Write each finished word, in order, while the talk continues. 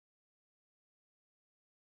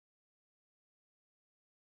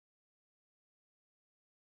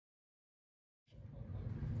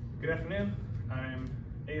Good afternoon, I'm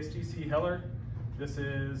ASTC Heller. This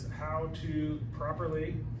is how to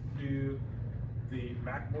properly do the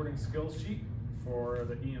backboarding skills sheet for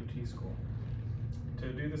the EMT school.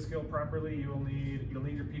 To do the skill properly, you'll need your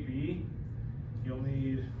PPE, you'll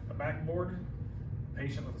need a backboard,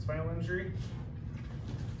 patient with a spinal injury,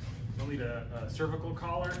 you'll need a cervical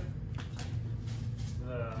collar,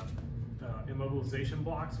 the immobilization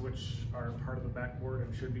blocks, which are part of the backboard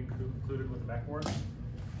and should be included with the backboard,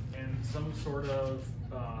 and some sort of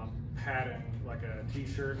padding, like a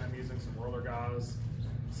t-shirt. I'm using some roller gauze,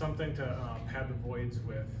 something to pad the voids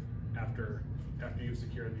with after you've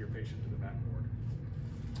secured your patient to the backboard.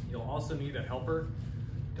 You'll also need a helper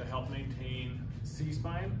to help maintain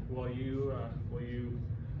C-spine while you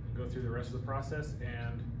go through the rest of the process,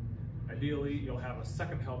 and ideally you'll have a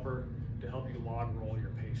second helper to help you log roll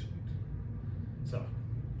your patient. So,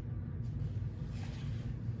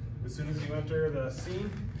 as soon as you enter the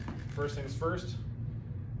scene, first things first,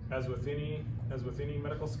 as with any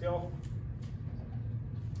medical skill,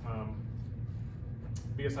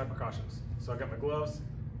 BSI precautions. So I've got my gloves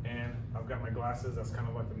and I've got my glasses. That's kind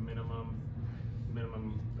of like the minimum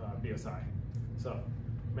BSI. So,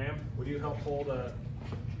 ma'am, would you help hold a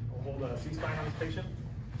C-spine on this patient?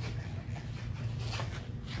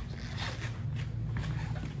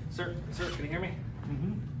 Sir, can you hear me?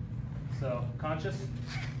 Mm-hmm. So, conscious.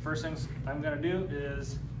 First things I'm going to do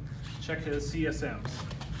is check his CSMs.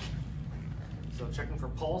 So, checking for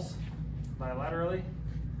pulse bilaterally.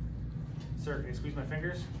 Sir, can you squeeze my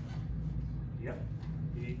fingers? Yep.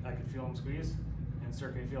 I can feel them squeeze. And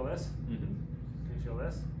sir, can you feel this? Mm-hmm. Can you feel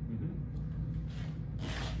this? Mm-hmm.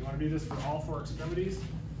 You want to do this for all four extremities.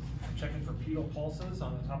 I'm checking for pedal pulses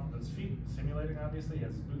on the top of his feet, simulating obviously. He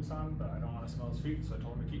has his boots on, but I don't want to smell his feet, so I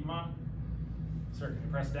told him to keep them on. Sir, can you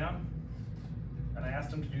press down? And I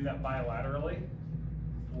asked him to do that bilaterally,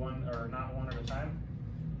 not one at a time.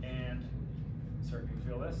 And sir, can you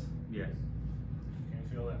feel this? Yes. Can you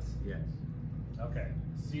feel this? Yes. Okay.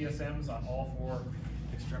 CSMs on all four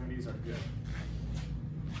extremities are good.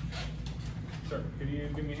 Sir, could you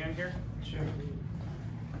give me a hand here? Sure.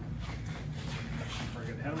 Before I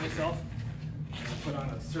get ahead of myself, I'm going to put on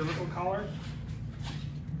a cervical collar.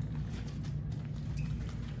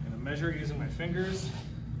 I'm going to measure using my fingers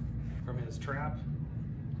from his trap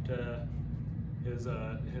to his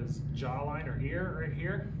jawline or ear right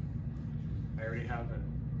here. I already have it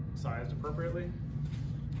sized appropriately.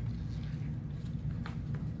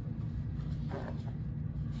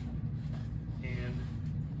 And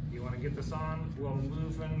you want to get this on while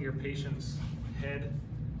moving your patient's head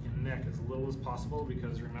and neck as little as possible,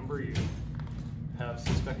 because remember, you have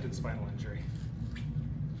suspected spinal injury.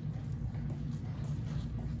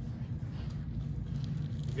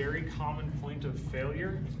 Very common point of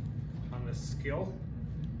failure on this skill,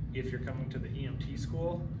 if you're coming to the EMT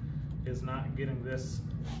school, is not getting this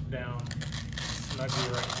down snugly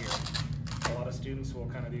right here. A lot of students will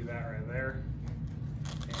kind of do that right there,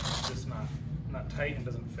 and it's just not tight and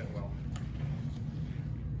doesn't fit well.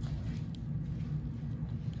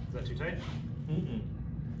 Is that too tight? Mm-mm.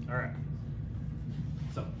 All right.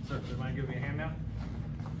 So, sir, do you mind giving me a hand now?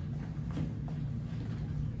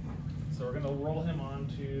 So we're going to roll him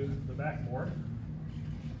onto the backboard.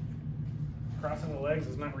 Crossing the legs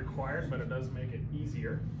is not required, but it does make it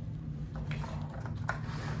easier.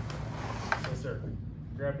 So, sir,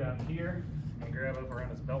 grab down here and grab up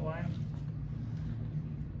around his belt line.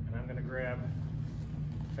 And I'm going to grab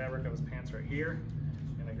the fabric of his pants right here,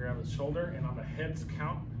 and I grab his shoulder, and on the head's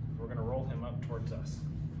count, we're going to roll him up towards us.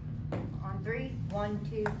 On 3, 1,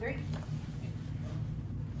 2, 3.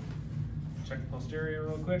 Check the posterior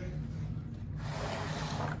real quick.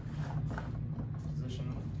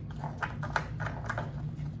 Position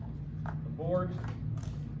the board.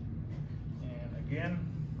 And again.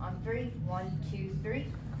 On 3, 1, 2, 3.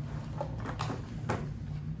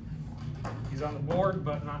 He's on the board,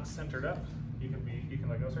 but not centered up. You can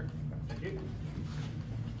let go, sir. Thank you.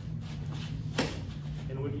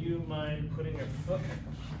 And would you mind putting your foot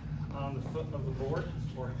on the foot of the board,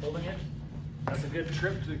 or holding it? That's a good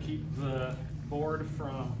trick to keep the board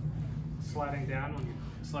from sliding down. When you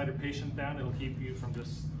slide your patient down, it'll keep you from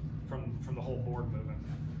the whole board moving.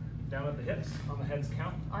 Down at the hips, on the head's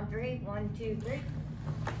count. On 3, 1, 2, 3.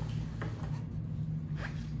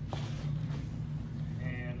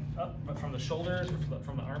 And up, but from the shoulders, or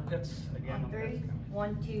from the armpits, again. On 3,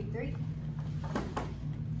 1, 2, 3.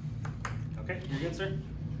 Okay, you're good, sir.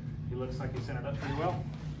 He looks like he's centered up pretty well.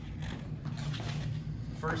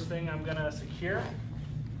 First thing I'm gonna secure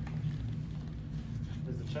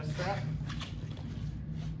is the chest strap.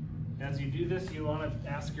 As you do this, you want to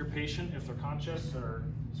ask your patient if they're conscious or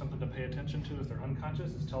something to pay attention to if they're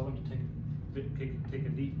unconscious is tell them to take a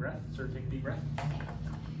deep breath. Sir, take a deep breath.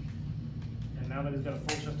 And now that he's got a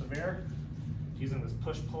full chest of air, using this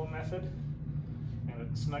push-pull method,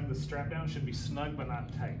 and snug the strap down, should be snug but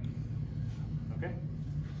not tight. Okay?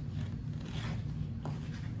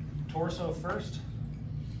 Torso first.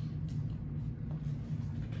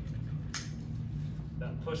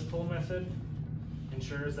 That push-pull method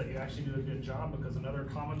ensures that you actually do a good job, because another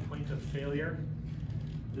common point of failure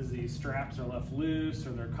is the straps are left loose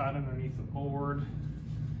or they're caught underneath the board.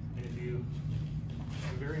 And if you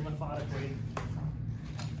very methodically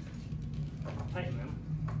tighten them,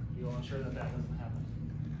 you will ensure that that doesn't happen.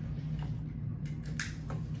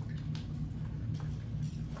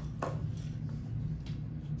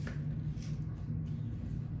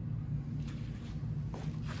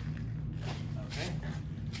 Okay,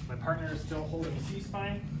 my partner is still holding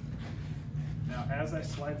C-spine. Now as I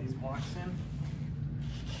slide these blocks in,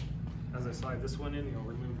 as I slide this one in, you'll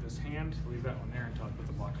remove this hand, leave that one there until I put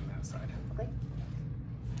the block on that side. Okay.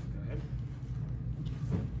 Go ahead.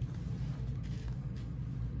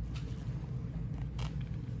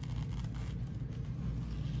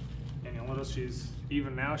 And you'll notice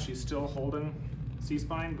even now she's still holding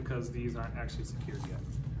C-spine because these aren't actually secured yet.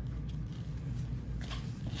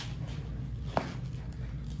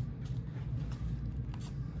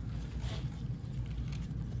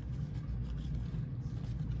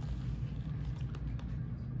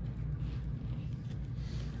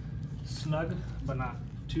 Snug, but not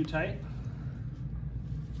too tight.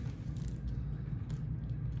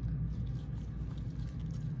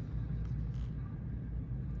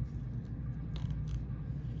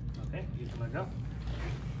 Okay, he's gonna go.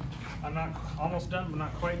 I'm not almost done, but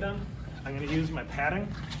not quite done. I'm gonna use my padding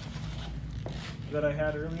that I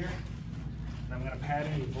had earlier. And I'm gonna pad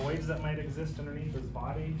any voids that might exist underneath his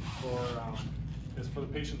body just for the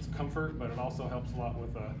patient's comfort, but it also helps a lot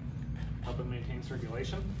with helping maintain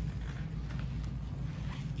circulation.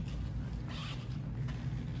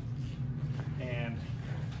 And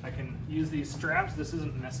I can use these straps. This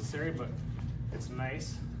isn't necessary, but it's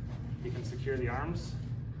nice. You can secure the arms.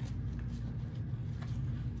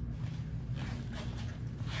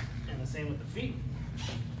 And the same with the feet.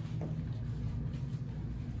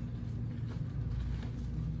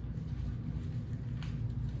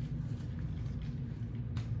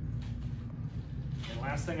 And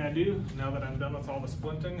last thing I do, now that I'm done with all the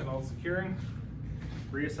splinting and all the securing,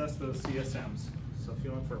 reassess those CSMs. So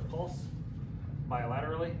feeling for a pulse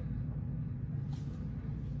bilaterally.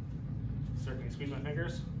 Sir, can you squeeze my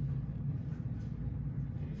fingers?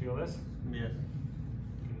 Can you feel this? Yes.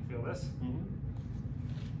 Can you feel this? Mm-hmm.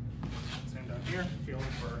 Same down here,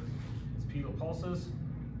 feeling for his pedal pulses.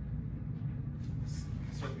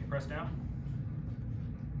 Sir, can you press down?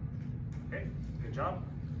 Okay, good job.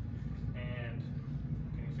 And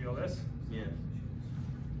can you feel this? Yes.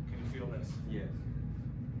 Can you feel this? Yes.